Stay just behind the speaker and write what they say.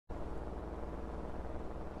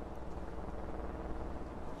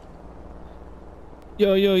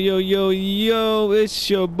Yo, yo, yo, yo, yo, it's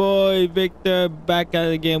your boy Victor back at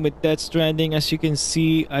it again with Death Stranding. As you can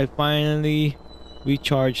see, I finally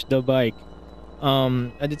recharged the bike.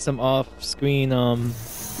 I did some off-screen,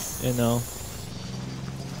 you know,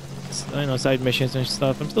 side missions and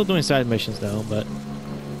stuff. I'm still doing side missions though, but,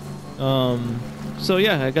 so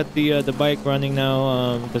yeah, I got the bike running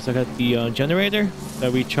now, because I got the generator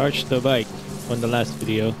that recharged the bike on the last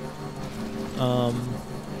video.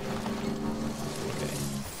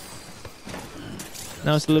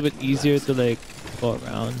 Now it's a little bit easier to like go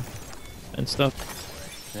around and stuff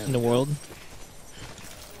in the world.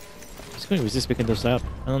 It's going to resist picking those up.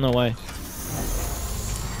 I don't know why.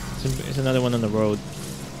 It's another one on the road.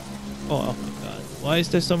 Oh my god. Why is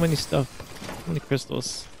there so many stuff? So many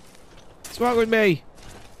crystals. What's wrong with me?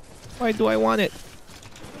 Why do I want it?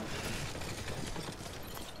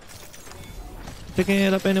 Picking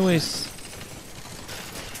it up anyways.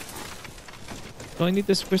 Do I need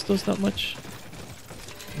these crystals that much?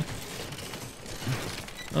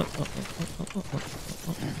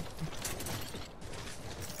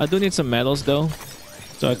 I do need some metals though,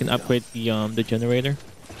 so I can upgrade the generator.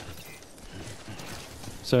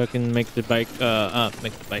 So I can make the bike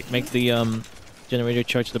make the generator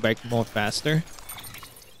charge the bike more faster.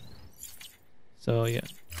 So yeah.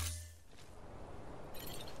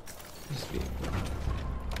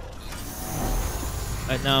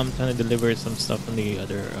 Right now I'm trying to deliver some stuff from the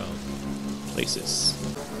other places.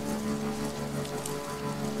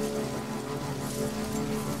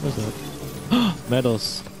 What's that?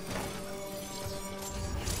 Metals.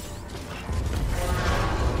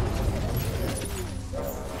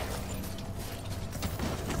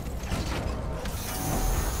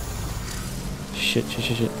 Shit.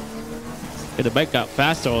 Okay, the bike got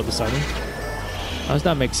faster all of a sudden. How does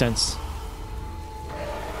that make sense?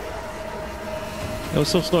 It was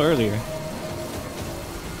so slow earlier.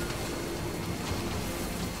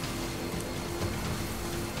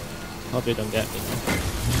 Hope they don't get me.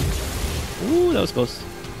 Ooh, that was close.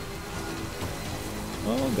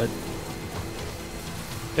 Oh, good.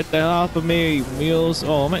 Get the hell off of me, wheels.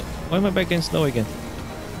 Oh, why am I back getting slow again?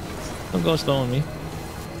 Don't go slow on me.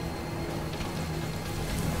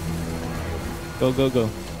 Go. Go.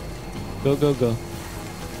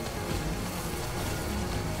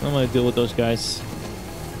 I'm gonna deal with those guys.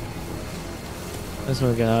 I just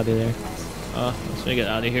wanna get out of there. I just wanna get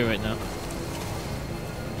out of here right now.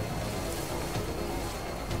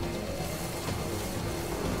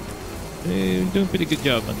 You're doing a pretty good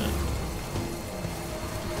job on that.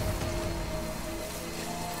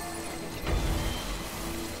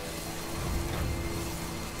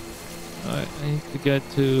 Alright, I need to get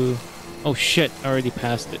to... Oh shit, I already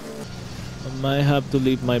passed it. I might have to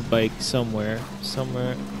leave my bike somewhere.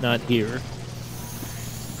 Somewhere not here.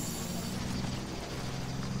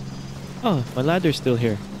 Oh, my ladder's still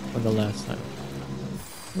here from the last time.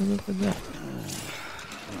 Oh, look at that.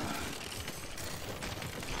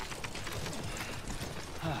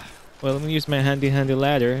 Well, I'm gonna use my handy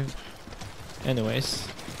ladder. Anyways.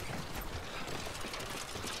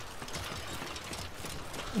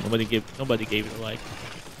 Nobody gave it a like.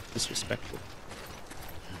 Disrespectful.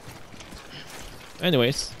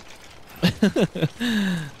 Anyways.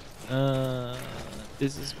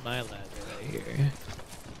 This is my ladder right here.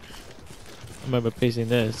 I remember placing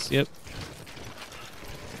this. Yep.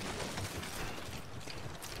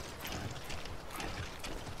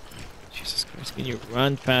 Jesus Christ, can you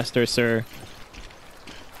run faster, sir?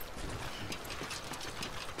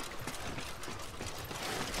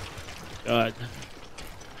 God.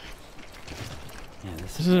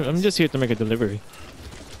 Yeah, I'm just here to make a delivery.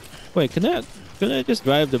 Wait, can I just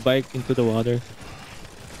drive the bike into the water?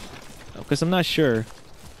 Because I'm not sure.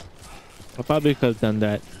 I probably could have done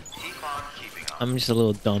that. I'm just a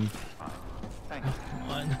little dumb. Oh, come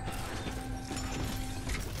on.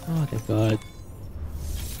 Oh, thank God.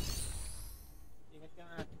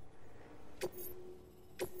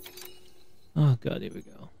 Oh God, here we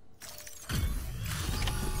go.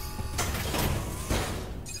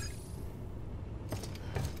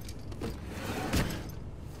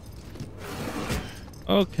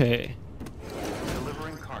 Okay.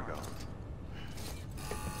 Delivering cargo.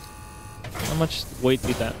 How much weight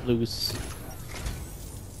did that lose?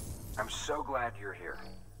 I'm so glad you're here.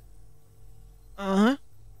 Uh-huh.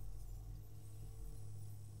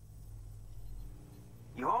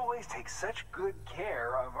 You always take such good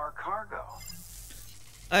care of our cargo.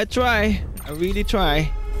 I try. I really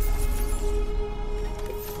try.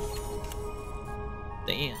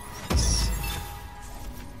 Damn.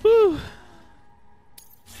 Whew.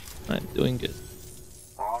 I'm doing good.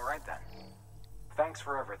 All right then. Thanks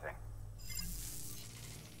for everything.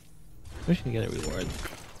 We should get a reward.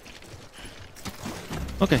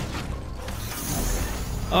 Okay.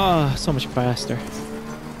 Oh, so much faster.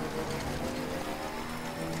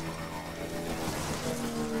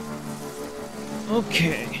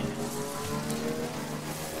 Okay.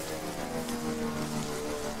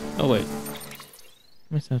 Oh wait.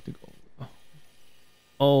 I must have to go.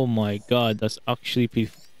 Oh my god, that's actually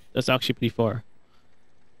pretty far.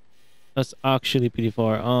 That's actually pretty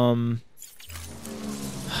far.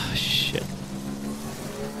 Shit.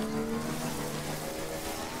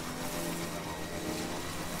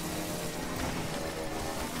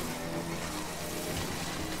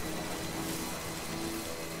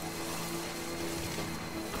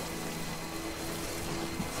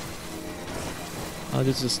 Oh,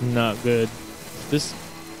 this is not good. This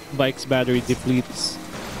bike's battery depletes.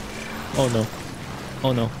 Oh no.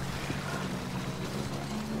 Oh no.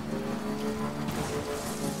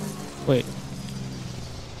 Wait.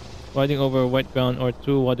 Riding over wet ground or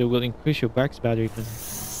through water will increase your bike's battery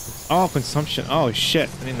consumption. Oh shit.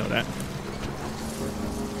 I didn't know that.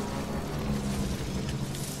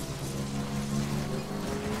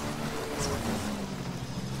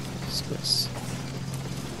 Discuss.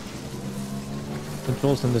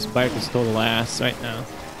 Controls on this bike is total ass right now.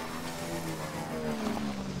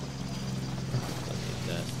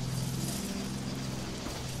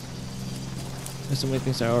 There's so many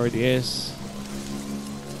things I already is.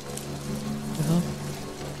 What the hell?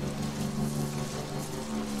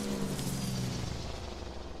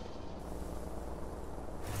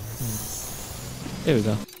 There we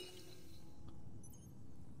go.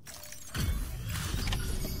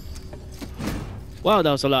 Wow,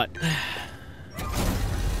 that was a lot.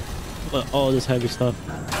 All this heavy stuff.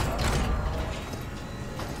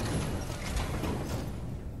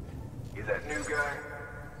 You that new guy?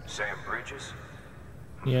 Sam Bridges?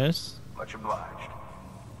 Yes. Much obliged.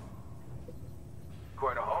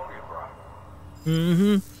 Quite a haul you brought.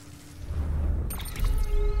 Mm-hmm.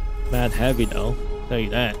 Mad heavy though. Tell you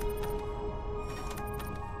that.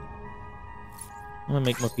 I'm gonna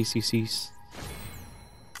make more PCCs.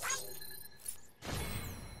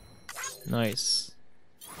 Nice.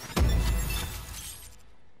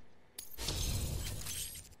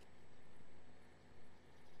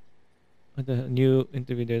 The new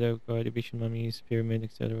interview data required division mummies, pyramid,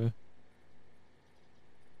 etc.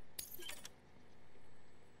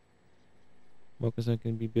 Workers that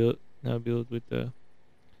can be built now built with the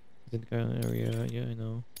within the current area. Yeah, I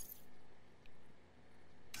know.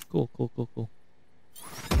 Cool.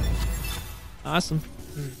 Awesome.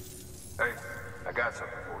 Hey, I got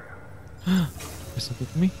something for you. There's something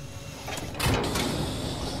for me.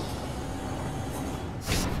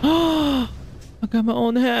 I got my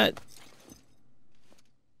own hat.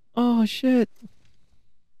 Oh shit.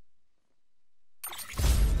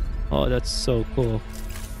 Oh, that's so cool.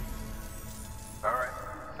 Alright,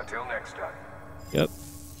 until next time. Yep.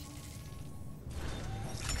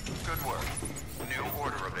 Good work. New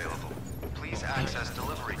order available. Please access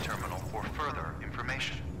delivery terminal for further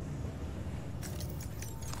information.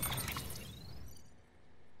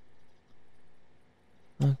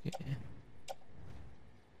 Okay.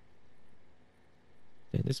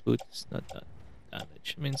 Okay, this boot is not that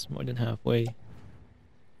damaged. I mean, it's more than halfway.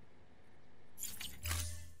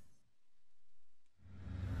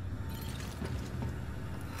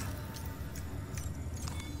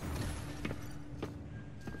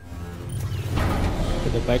 So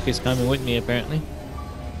the bike is coming with me apparently.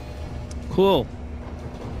 Cool.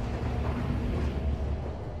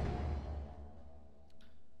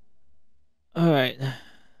 All right.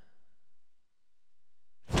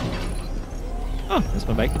 Oh, that's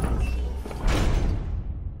my bike.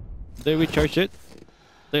 They recharge it?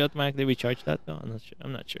 They automatically recharge that though?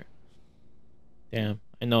 I'm not sure. Damn.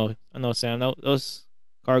 I know, Sam. Those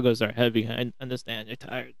cargos are heavy. I understand. You're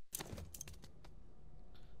tired.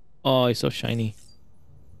 Oh, it's so shiny.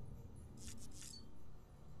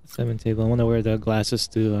 7 table. I want to wear the glasses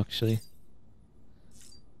too, actually.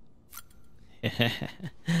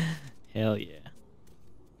 Hell yeah.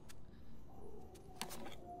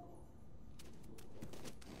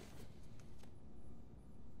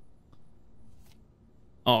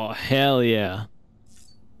 Oh, hell yeah.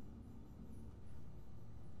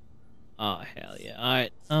 Oh, hell yeah.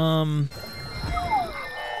 Alright,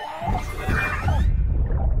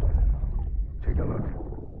 Take a look.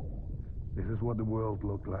 This is what the world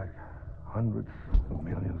looked like hundreds of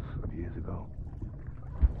millions of years ago.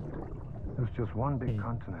 It was just one big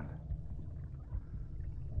continent.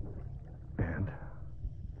 And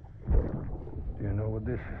do you know what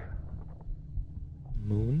this is?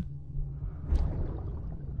 Moon?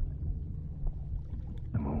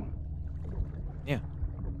 The moon. Yeah.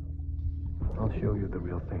 I'll show you the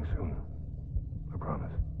real thing soon. I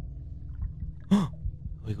promise. Are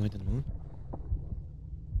we going to the moon?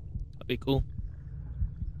 That'd be cool.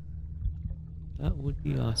 That would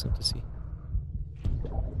be awesome to see.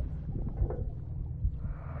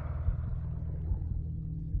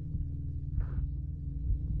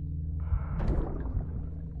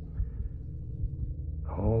 The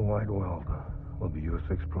whole wide world will be yours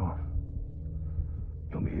to explore.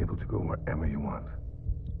 You'll be able to go wherever you want.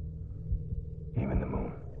 Even the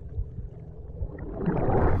moon.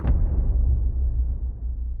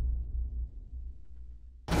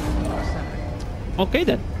 Okay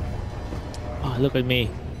then. Oh, look at me.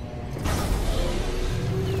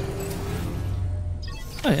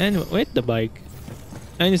 Oh, and wait, the bike.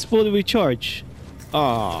 And it's fully recharged.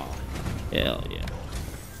 Oh, hell yeah.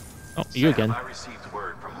 Oh, you again. I received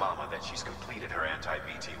word from Mama that she's completed her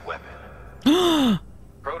anti-BT weapon.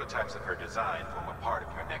 Prototypes of her design form a part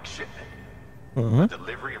of your next shipment. The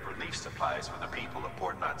delivery of relief supplies for the people of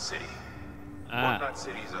Port Knot City. Port Knot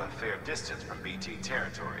City is a fair distance from BT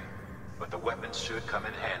territory, but the weapons should come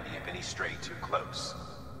in handy if any stray too close.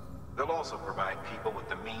 They'll also provide people with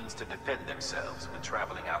the means to defend themselves when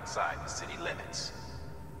traveling outside the city limits.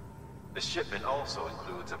 The shipment also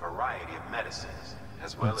includes a variety of medicines,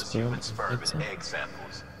 as well as human sperm and egg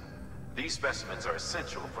samples. These specimens are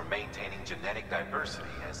essential for maintaining genetic diversity,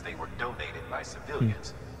 as they were donated by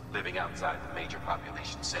civilians living outside the major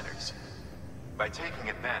population centers. By taking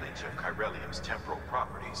advantage of chiralium's temporal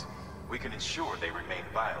properties, we can ensure they remain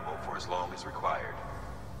viable for as long as required.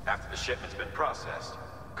 After the shipment's been processed,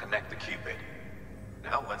 connect the Cupid.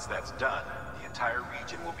 Now, once that's done, the entire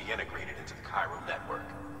region will be integrated into the chiral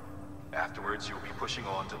network. Afterwards, you'll be pushing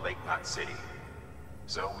on to Lake Knot City.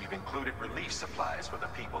 So we've included relief supplies for the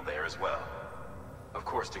people there as well. Of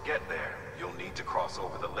course, to get there, you'll need to cross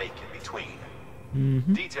over the lake in between.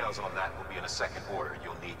 Details on that will be in a second order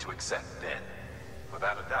you'll need to accept then.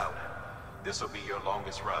 Without a doubt, this will be your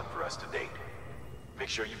longest run for us to date. Make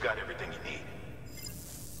sure you've got everything you need.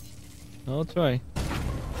 I'll try.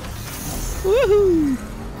 Woohoo!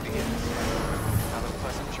 Have a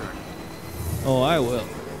pleasant journey. Oh, I will.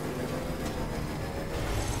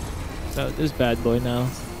 So this bad boy now.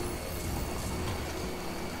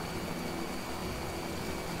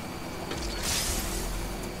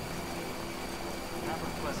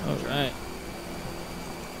 All right.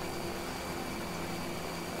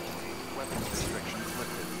 Weapons restrictions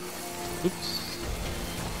lifted. Oops.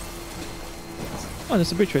 Oh,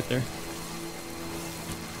 there's a bridge right there.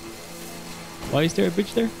 Why is there a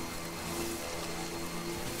bridge there?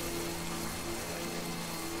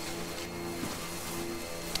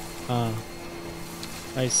 Ah,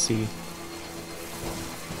 I see.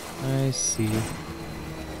 I see.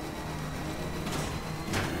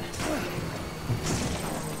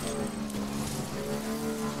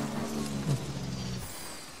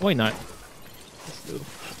 Why not? Let's go.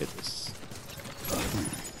 Look at this.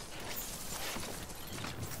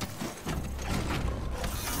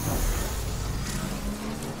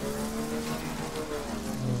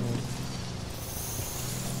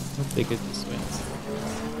 I'll take it this way.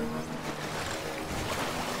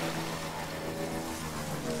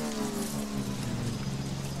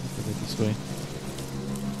 Take it this way.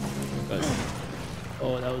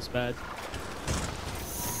 Oh, that was bad.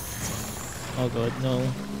 Oh god, no.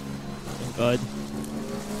 Thank god.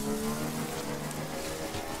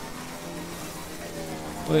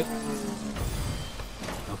 Wait.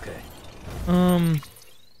 Okay.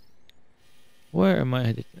 Where am I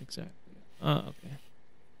headed exactly? Ah, okay.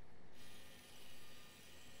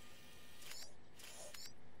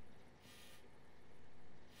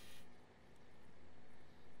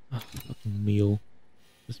 Ah, fucking meal.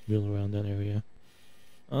 Just meal around that area.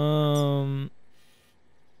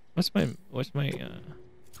 What's my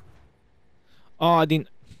Oh, I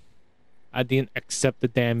didn't accept the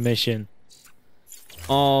damn mission.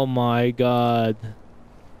 Oh my god.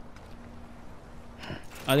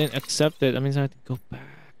 I didn't accept it. That means I have to go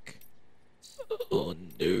back. Oh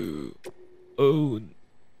no. Oh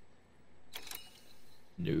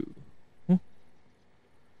no. Huh?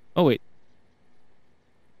 Oh wait.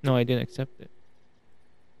 No, I didn't accept it.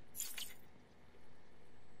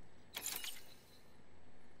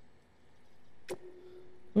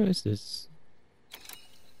 Where is this?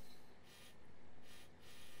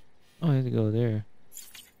 Oh, I have to go there.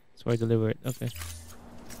 That's where I deliver it. Okay.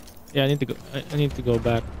 Yeah, I need to go. I need to go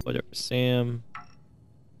back. Whatever. Sam.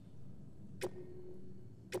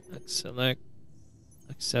 Let's select.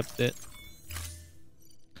 Accept it.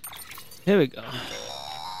 Here we go.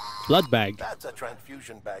 Blood bag. That's a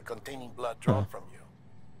transfusion bag containing blood drawn from you.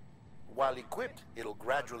 While equipped, it'll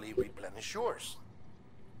gradually replenish yours.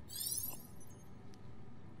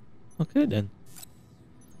 Okay then.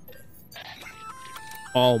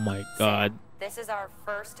 Oh my god. This is our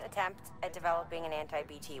first attempt at developing an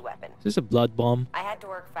anti-BT weapon. Is this a blood bomb? I had to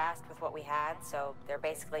work fast with what we had, so they're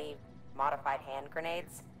basically modified hand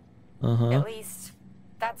grenades. Uh-huh. At least,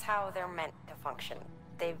 that's how they're meant to function.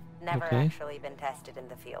 They've never actually been tested in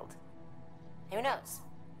the field. Who knows?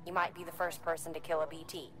 You might be the first person to kill a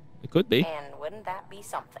BT. It could be. And wouldn't that be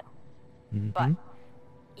something? Mm-hmm. But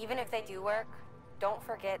even if they do work, don't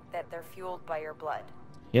forget that they're fueled by your blood.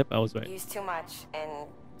 Yep, I was right. Use too much and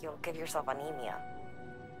you'll give yourself anemia.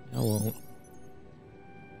 I won't.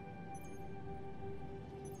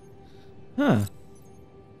 Huh.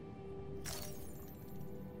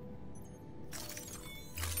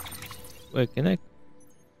 Wait, can I?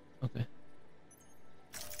 Okay.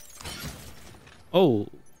 Oh,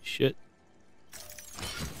 shit.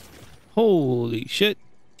 Holy shit.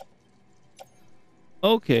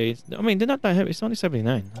 Okay, I mean, they're not that heavy. It's only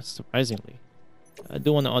 79, that's surprisingly. I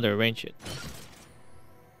do want to auto-arrange it.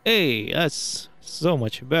 Hey, that's so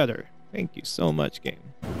much better. Thank you so much,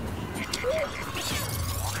 game.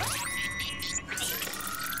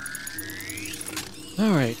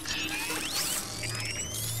 Alright.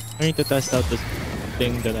 I need to test out this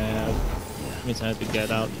thing that I have. It means I have to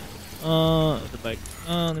get out. The bike.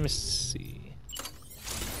 Let me see.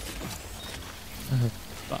 I have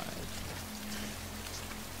 5.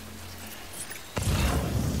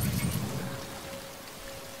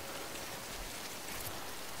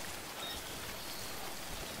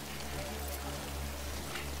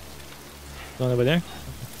 Going over there?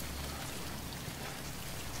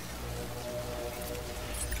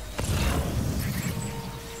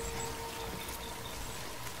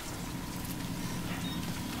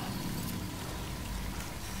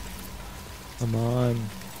 Come on.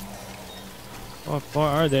 How far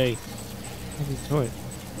are they? Holy toy.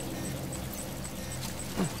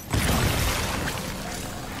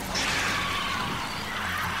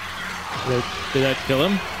 Did that kill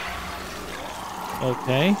him?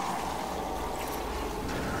 Okay.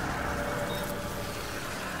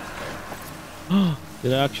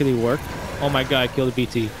 Did it actually work? Oh my god, I killed a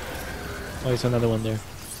BT. Oh, there's another one there.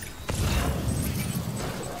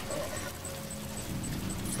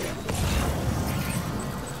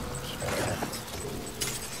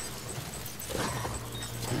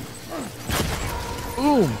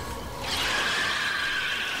 Boom!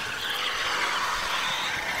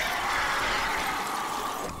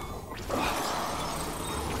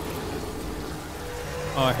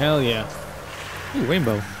 Oh, hell yeah. Ooh,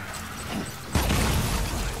 rainbow.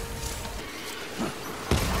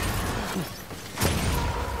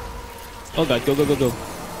 Oh god, go, go, go, go.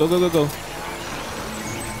 Go, go, go, go.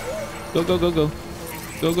 Go, go, go, go.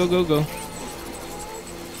 Go, go, go, go.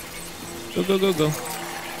 Go, go, go, go.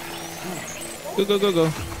 Go, go, go,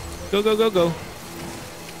 go. Go, go, go, go.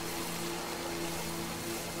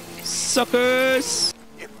 Suckers!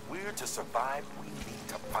 If we're to survive, we need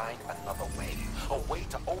to find another way. A way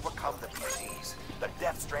to overcome the disease. The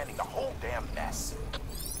Death Stranding, the whole damn mess.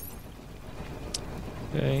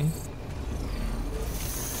 Okay.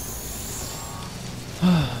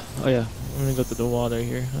 Oh yeah, I'm gonna go to the water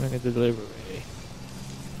here. I'm gonna get the delivery.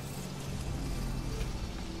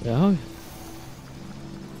 Yeah.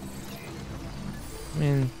 I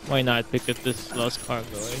mean, why not pick up this lost cargo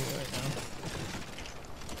right now?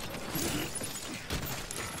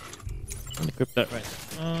 I'm gonna equip that right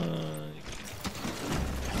now.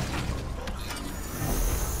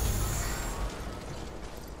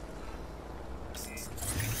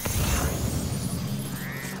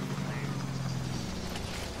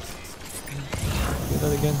 Do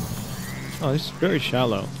that again. Oh, this is very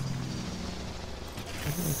shallow. I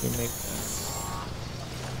think we can make that.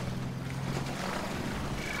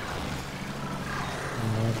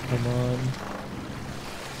 Come on.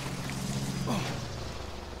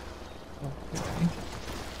 Okay.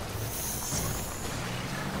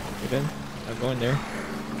 Okay then, I'll go in there.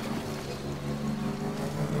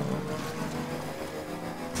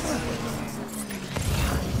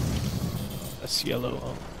 That's yellow.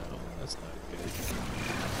 Oh no, that's not good.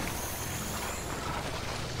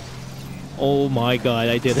 Oh my god,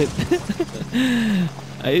 I did it.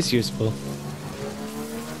 That is useful.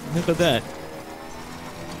 Look at that.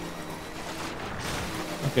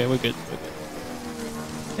 Okay, we're good. We're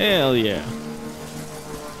good. Hell yeah.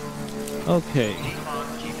 Okay.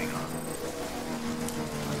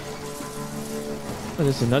 Oh,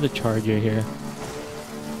 there's another charger here.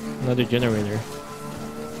 Another generator.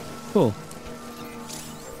 Cool.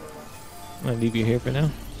 I'm gonna leave you here for now.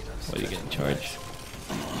 What are you getting charged?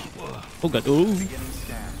 Oh god. Oh. Beginning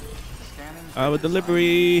scan. Scanning. Our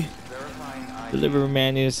delivery. Verifying ID. Delivery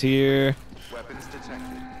man is here. Weapons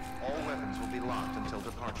detected. All weapons will be locked until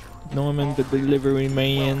departure. Norman, the delivery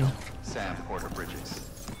man. Sam Porter Bridges.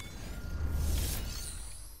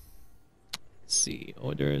 Let's see.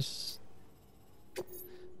 Orders.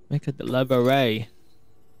 Make a delivery.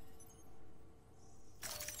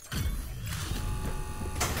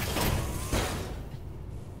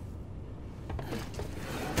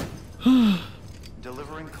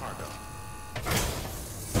 Delivering cargo.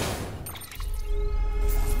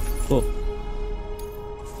 Cool.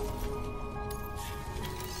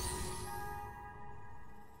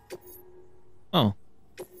 Oh.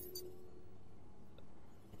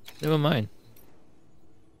 Never mind.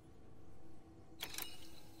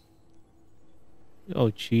 Oh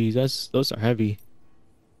jeez, those are heavy.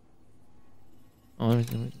 Oh,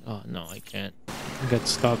 oh no, I can't. I got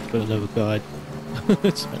stuck for the love of God.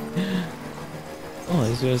 It's fine. Oh,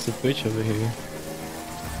 there's a bridge over here.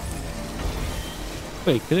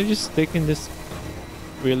 Wait, could I just taken this?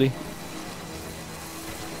 Really?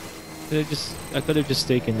 I could have just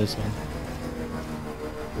taken this one.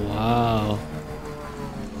 Wow.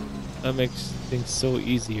 That makes things so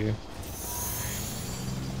easier.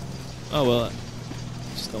 Oh well.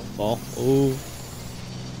 Just don't fall. Oh.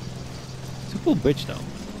 It's a cool bridge though.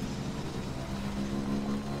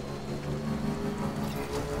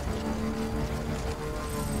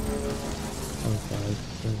 Oh god.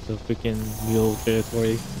 The freaking mule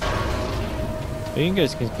territory. Oh, you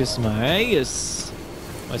guys can kiss my ass.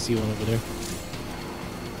 I see one over there.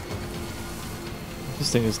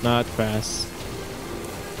 This thing is not fast.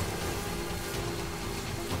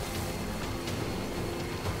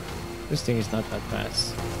 This thing is not that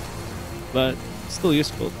fast. But still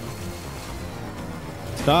useful.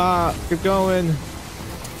 Stop! Keep going!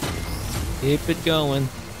 Keep it going.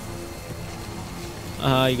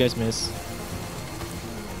 You guys miss.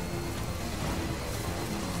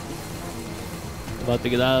 About to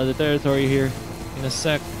get out of the territory here in a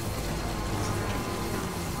sec.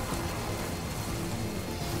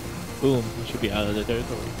 Boom, we should be out of the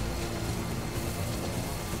territory.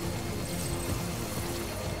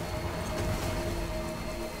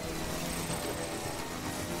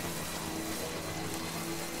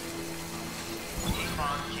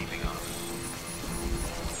 Keeping up.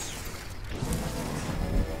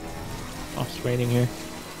 Oh, it's raining here.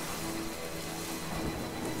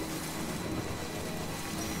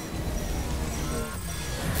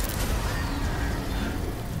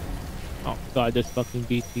 Oh god, there's fucking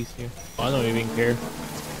BTs here. Oh, I don't even care.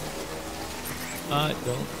 I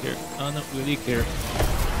don't care. I don't really care.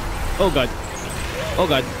 Oh god. Oh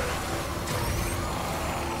god.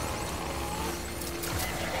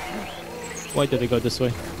 Why did they go this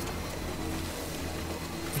way?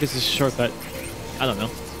 This is a shortcut. I don't know.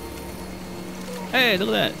 Hey, look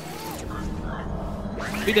at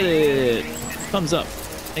that. We did it. Thumbs up.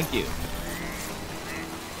 Thank you.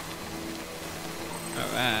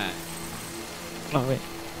 Alright. Oh, wait.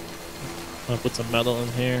 I'm gonna put some metal in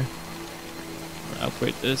here. I'll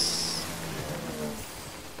upgrade this.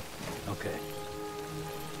 Okay.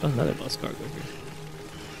 Oh, another bus cargo here.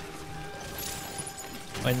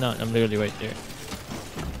 Why not? I'm literally right there.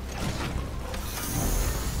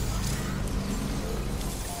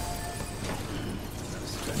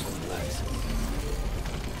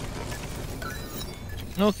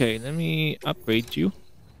 Okay, let me upgrade you.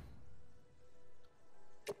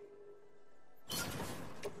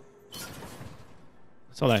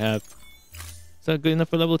 That's all I have. Is that good enough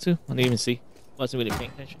for level 2? I didn't even see. Wasn't really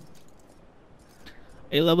paying attention.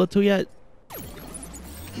 Hey, level 2 yet?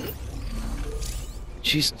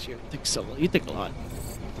 Jesus, you take so long. You take a lot.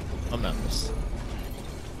 I'm not this.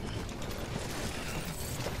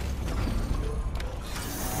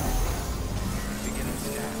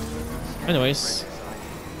 Anyways.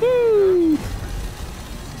 Woo!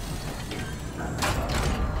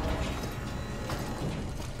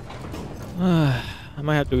 I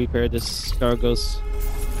might have to repair this cargoes.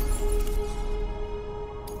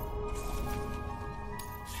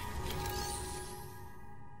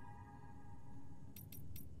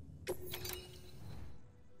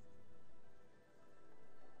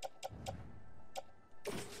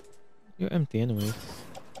 You're empty anyways.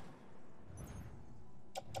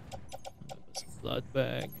 Blood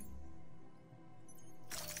bag.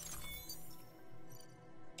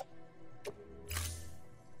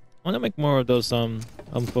 I want to make more of those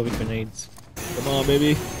COVID grenades. Come on,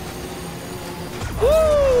 baby.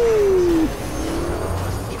 Woo!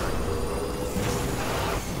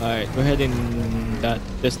 All right, we're heading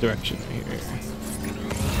this direction here.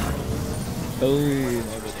 Oh,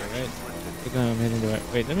 over there, right? think I'm heading the right.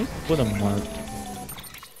 Wait, let me put a mark.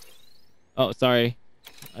 Oh, sorry.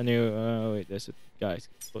 I knew. Wait, there's a guy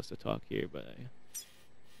supposed to talk here, but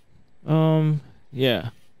yeah.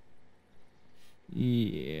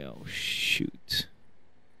 Yeah. Oh, shoot.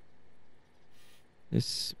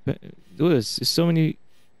 There's so many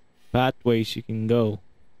pathways you can go.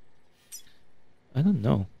 I don't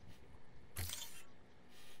know.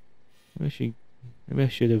 Maybe I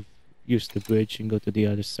should have used the bridge and go to the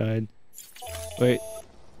other side. Wait.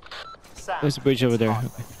 There's a bridge over there.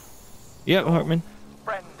 Okay. Yep, Hartman.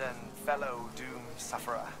 Friend and fellow doom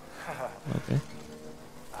sufferer. Okay.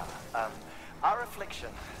 Our affliction,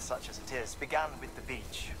 such as it is, began with the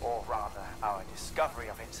beach, or rather, our discovery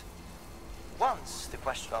of it. Once, the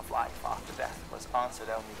question of life after death was answered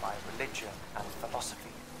only by religion and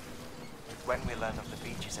philosophy. When we learned of the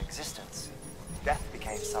beach's existence, death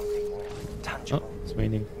became something more tangible, Oh, it's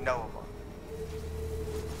raining. knowable.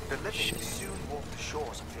 The living soon walk the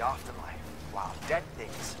shores of the afterlife, while dead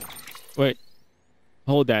things... Wait.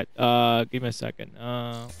 Hold that. Give me a second.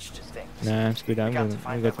 things Nah, screw that. I'm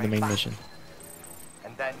gonna go to the main mission.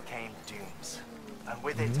 And then came dooms, and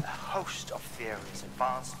with it a host of theories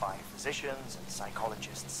advanced by physicians and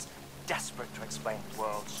psychologists, desperate to explain the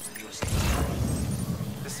world's newest mystery.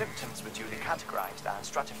 The symptoms were duly categorized and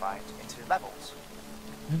stratified into levels.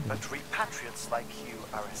 But repatriates like you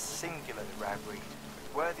are a singularly rare breed,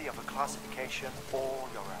 worthy of a classification all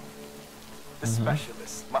your own. The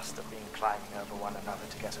specialists must have been climbing over one another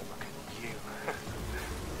to get a look at you.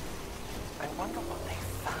 I wonder what they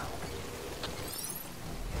found.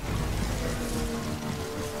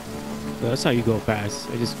 So that's how you go fast.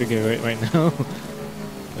 I just figured it right now.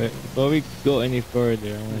 But before we go any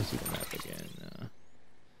further, I want to see the map again.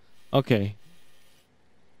 Okay.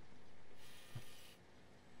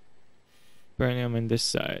 Apparently I'm on this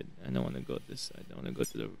side. I don't want to go this side. I want to go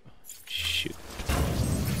to the... Shoot.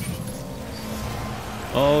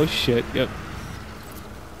 Oh shit, yep.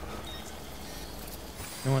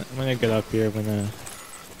 I'm gonna get up here. I'm gonna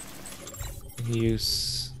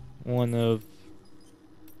use one of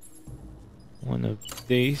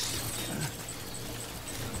these.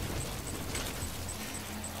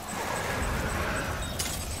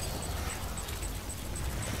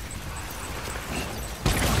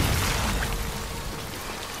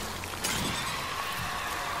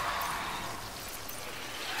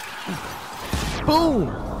 Boom!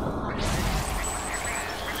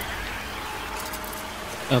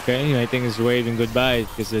 Okay, I think it's waving goodbye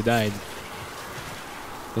because they died.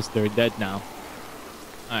 Because they're dead now.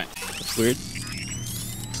 Alright, that's weird.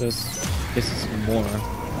 So this is more.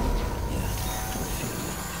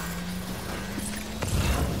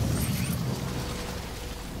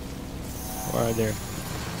 Where are they?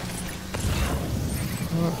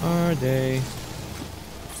 Where are they?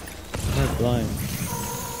 They're blind.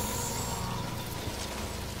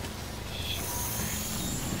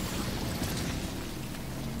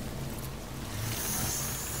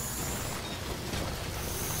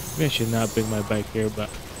 Maybe I should not bring my bike here, but...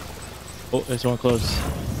 Oh, there's one close.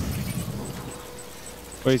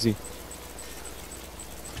 Where is he?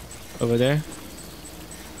 Over there?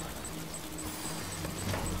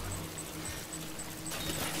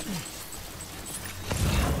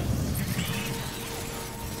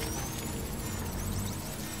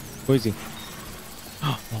 Where is he?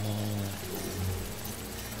 Oh.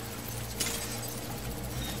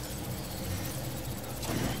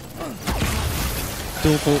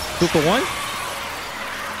 2 for 1?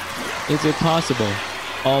 Is it possible?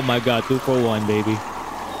 Oh my god, 2 for 1, baby.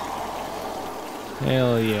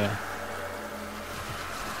 Hell yeah.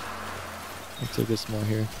 Let's do this more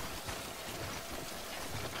here.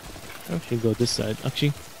 I should go this side.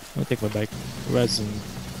 Actually, I'll take my bike. Resin.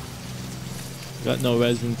 Got no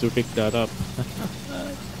resin to pick that up.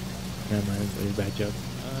 Never mind, very bad joke.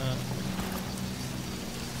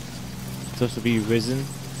 It's supposed to be resin,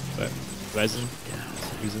 but resin.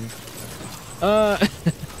 Reason.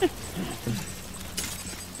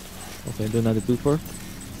 Okay, do another twofer.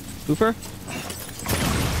 Twofer?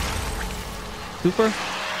 Twofer?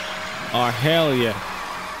 Oh, hell yeah.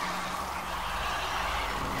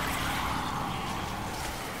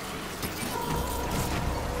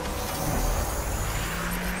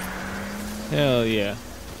 Hell yeah.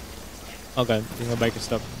 Okay, I think my bike is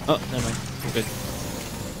stuck. Oh, never mind. We're good.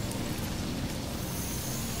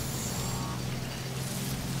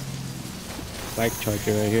 Bike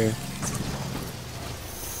charger right here.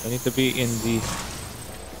 I need to be in the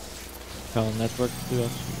power network too.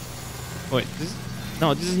 Wait, this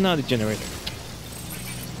is not a generator.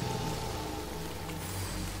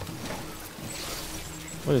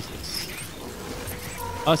 What is this?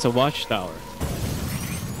 Oh, it's a watchtower.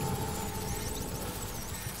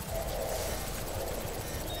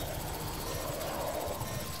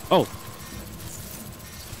 Oh.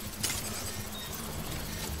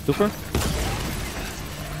 Super?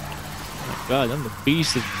 Oh my god, I'm the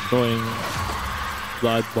beast of going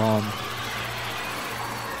blood bomb.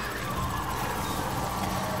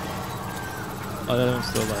 Oh, that one's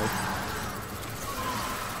still alive.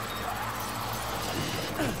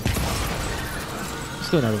 Let's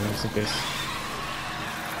do another one just in case.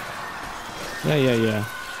 Yeah.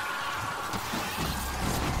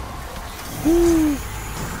 Woo!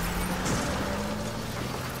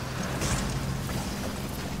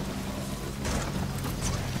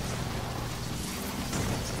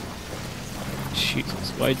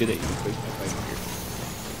 Jesus, why did I even break my bike here?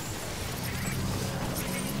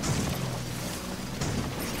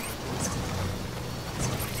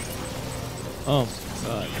 Oh my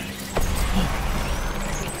god.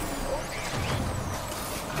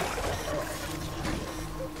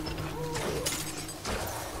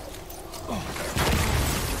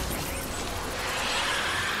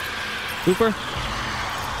 Super?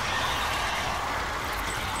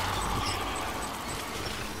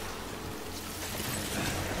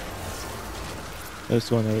 There's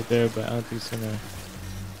one over there, but I don't think it's gonna...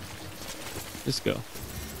 Just go.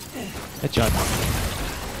 Headshot.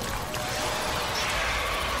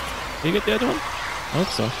 Did you get the other one? I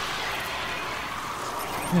hope so.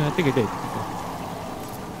 Yeah, I think I did.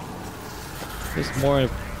 There's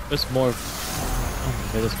more... Oh,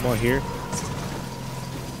 okay, there's more here.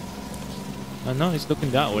 No, he's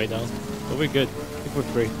looking that way now. So we're good. I think we're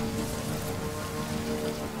free.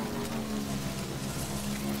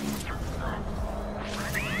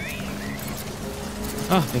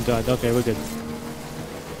 Oh, thank god. Okay, we're good.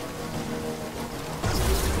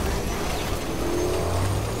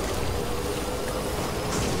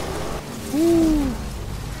 Woo!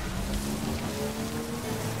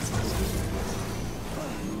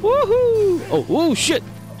 Woohoo! Oh, whoa, shit!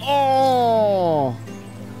 Oh!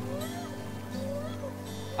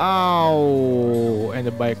 Ow! And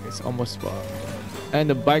the bike is almost fucked. And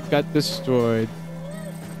the bike got destroyed.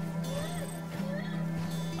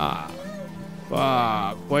 Ah.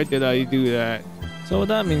 Fuck. Why did I do that? So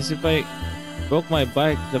that means if I broke my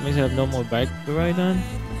bike, that means I have no more bike to ride on?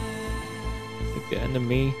 Like the end of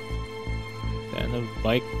me. The end of the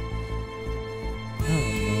bike. I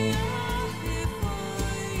don't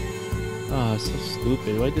know. Ah, so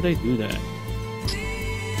stupid. Why did I do that?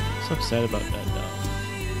 I'm so upset about that now.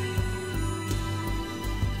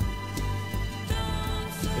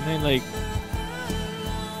 Can I like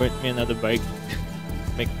print me another bike?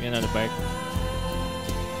 Make me another bike?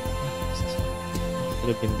 Could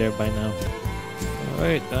have been there by now.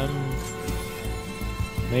 Alright,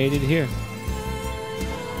 made it here.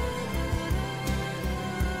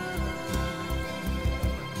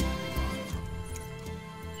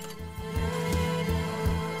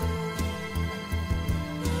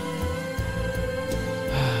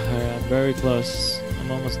 Alright, I'm very close. I'm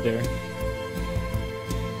almost there.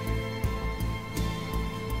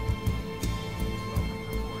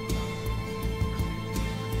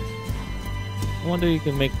 I wonder if you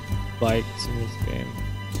can make bikes in this game.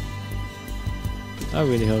 I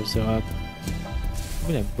really hope so. I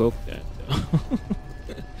mean, I broke that though.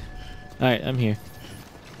 Alright, I'm here.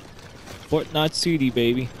 Fort Knot City,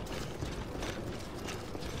 baby.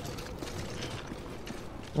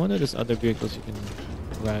 I wonder if there's other vehicles you can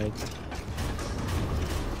ride.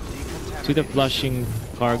 See the flushing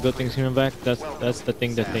cargo things coming back? That's the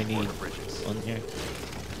thing that they need on here.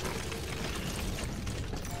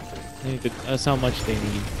 That's how much they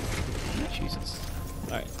need. Jesus.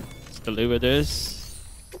 Alright, let's deliver this.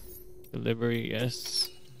 Delivery, yes.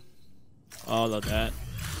 All of that.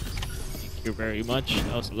 Thank you very much.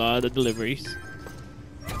 That was a lot of deliveries.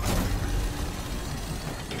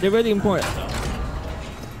 They're really important though.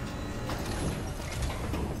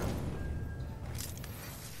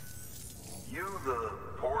 You the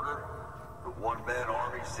porter? The one-man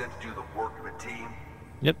army sent to do the work of a team?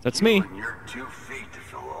 Yep, that's me. And your 2 feet to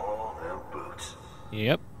fill all them boots.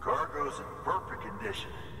 Yep. Cargo's in perfect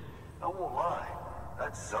condition. I won't lie,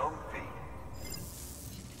 that's some feat.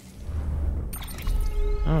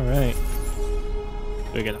 Alright.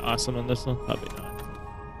 Do we get awesome on this one? Probably not.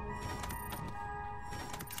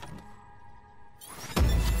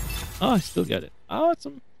 Oh, I still get it.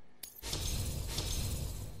 Awesome.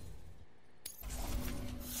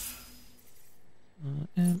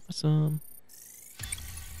 Awesome.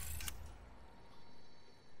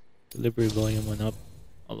 Delivery volume went up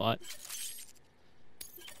a lot.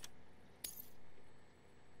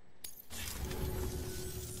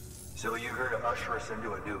 So you here to usher us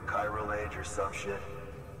into a new chiral age or some shit?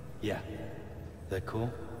 Yeah. That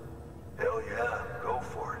cool? Hell yeah, go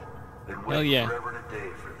for it. Been Hell waiting yeah. forever and a day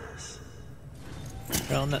for this.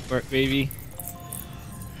 Chiral network, baby.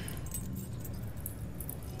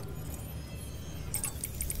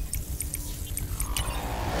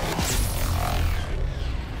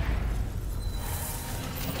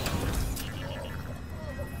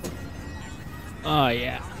 Oh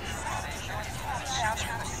yeah.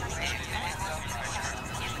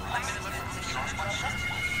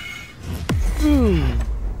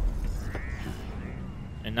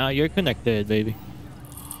 And now you're connected, baby,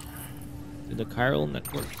 to the chiral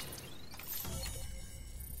network.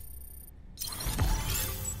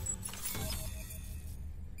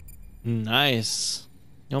 Nice.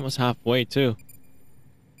 You're almost halfway too.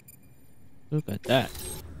 Look at that.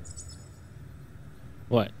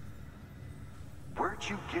 What? Where'd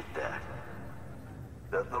you get that?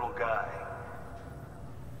 That little guy.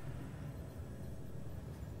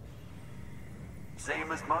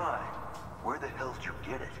 Same as mine. Where the hell did you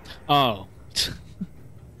get it? Oh.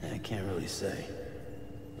 I can't really say.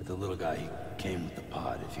 But the little guy, he came with the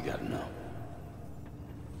pod, if you gotta know.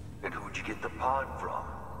 And who'd you get the pod from?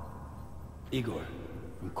 Igor,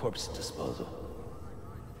 from Corpse Disposal.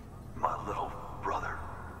 My little brother.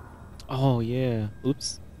 Oh yeah.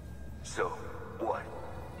 Oops. So, what?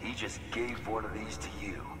 He just gave one of these to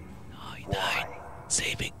you. No, he Why? died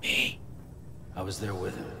saving me. I was there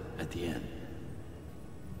with him, at the end.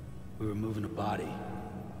 We were moving a body.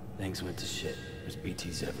 Things went to shit. There's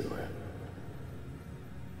BTs everywhere.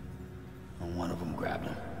 And one of them grabbed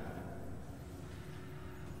him.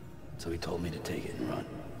 So he told me to take it and run.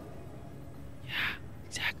 Yeah,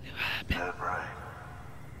 exactly what happened. That right.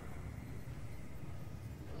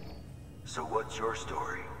 So what's your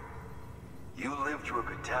story? You lived through a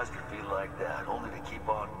catastrophe like that, only to keep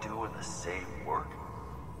on doing the same work?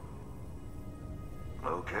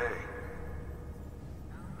 Okay.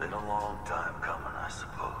 Been a long time coming, I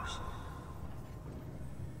suppose.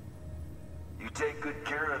 You take good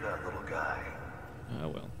care of that little guy. Oh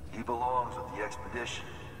well. He belongs with the expedition.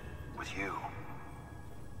 With you.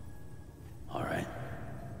 All right.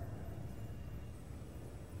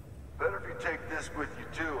 Better if you take this with you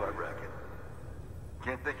too, I reckon.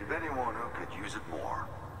 Can't think of anyone who could use it more.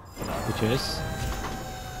 Which is?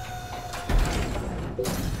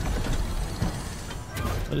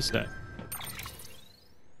 What is that?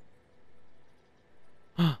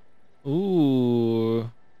 Ooh,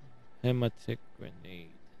 hematic grenade.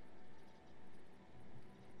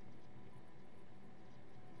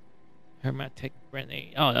 Hermetic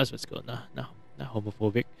grenade. Oh, that's what's going on. No, not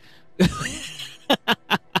homophobic.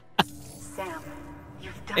 Sam,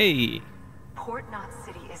 you've done Hey. it. Port Knot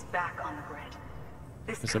City is back on the grid.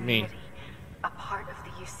 This What's it mean? community, a part of the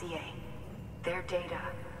UCA. Their data,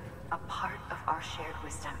 a part of our shared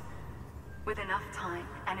wisdom. With enough time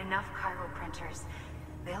and enough chiral printers,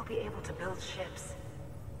 they'll be able to build ships.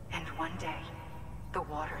 And one day, the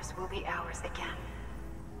waters will be ours again.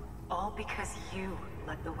 All because you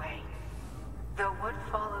led the way. Though what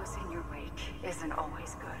follows in your wake isn't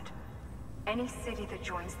always good. Any city that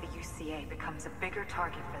joins the UCA becomes a bigger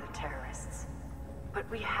target for the terrorists. But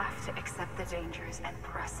we have to accept the dangers and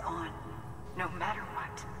press on, no matter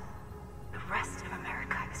what. The rest of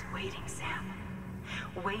America is waiting, Sam.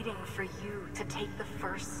 Waiting for you to take the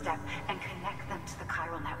first step and connect them to the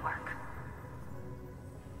chiral network.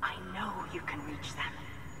 I know you can reach them.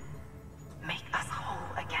 Make us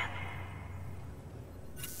whole again.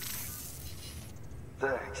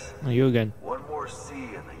 Thanks. Oh, you again. One more C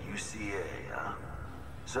in the UCA, huh?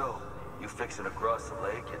 So, you fixing to cross the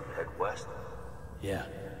lake and head west? Yeah.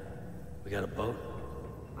 We got a boat?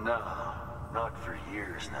 No, not for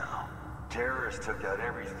years now. Terrorists took out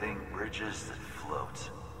everything bridges that floats.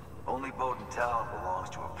 Only boat in town belongs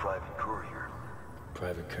to a private courier.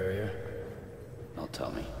 Private courier? Don't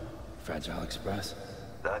tell me. Fragile Express?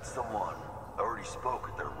 That's the one. I already spoke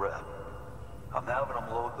with their rep. I'm having them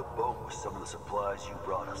load the boat with some of the supplies you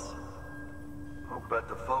brought us. I'll bet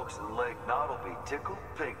the folks in Lake Knot will be tickled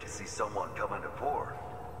pink to see someone come into port.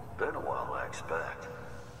 Been a while, I expect.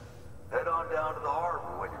 Head on down to the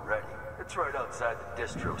harbor when you're ready. It's right outside the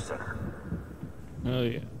distro center. Oh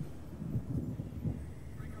yeah.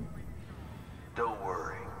 Don't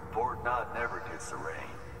worry, Port Knot never gets the rain.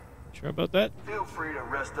 Sure about that? Feel free to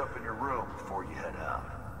rest up in your room before you head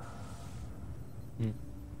out.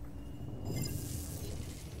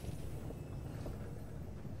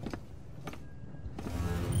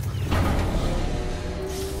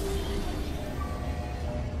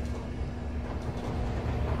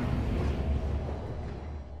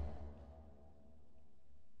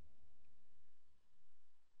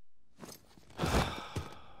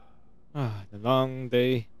 long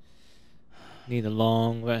day. Need a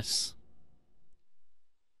long rest.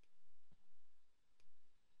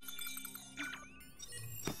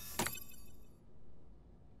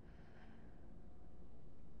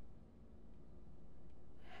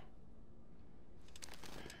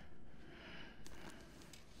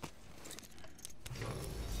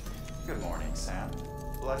 Good morning, Sam.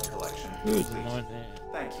 Blood collection Good complete. morning.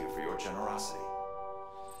 Thank you for your generosity.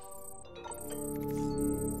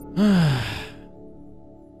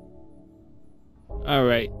 All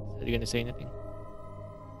right. Are you gonna say anything?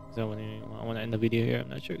 So I want to end the video here. I'm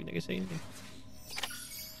not sure you're gonna say anything.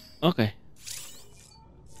 Okay.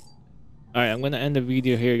 All right. I'm gonna end the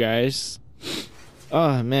video here, guys.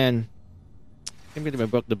 Oh man, I can't believe I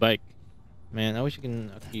broke the bike. Man, I wish you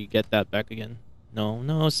can actually get that back again.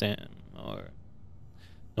 No, Sam or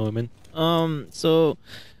Norman. So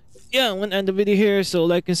yeah, I'm gonna end the video here. So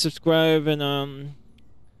like and subscribe, and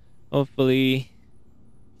hopefully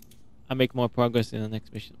I make more progress in the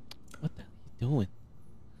next mission. What the hell are you doing?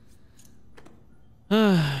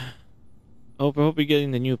 Hope you're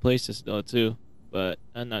getting the new places though too, but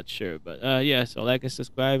I'm not sure. But yeah, so like and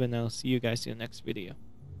subscribe, and I'll see you guys in the next video.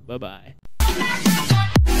 Bye bye.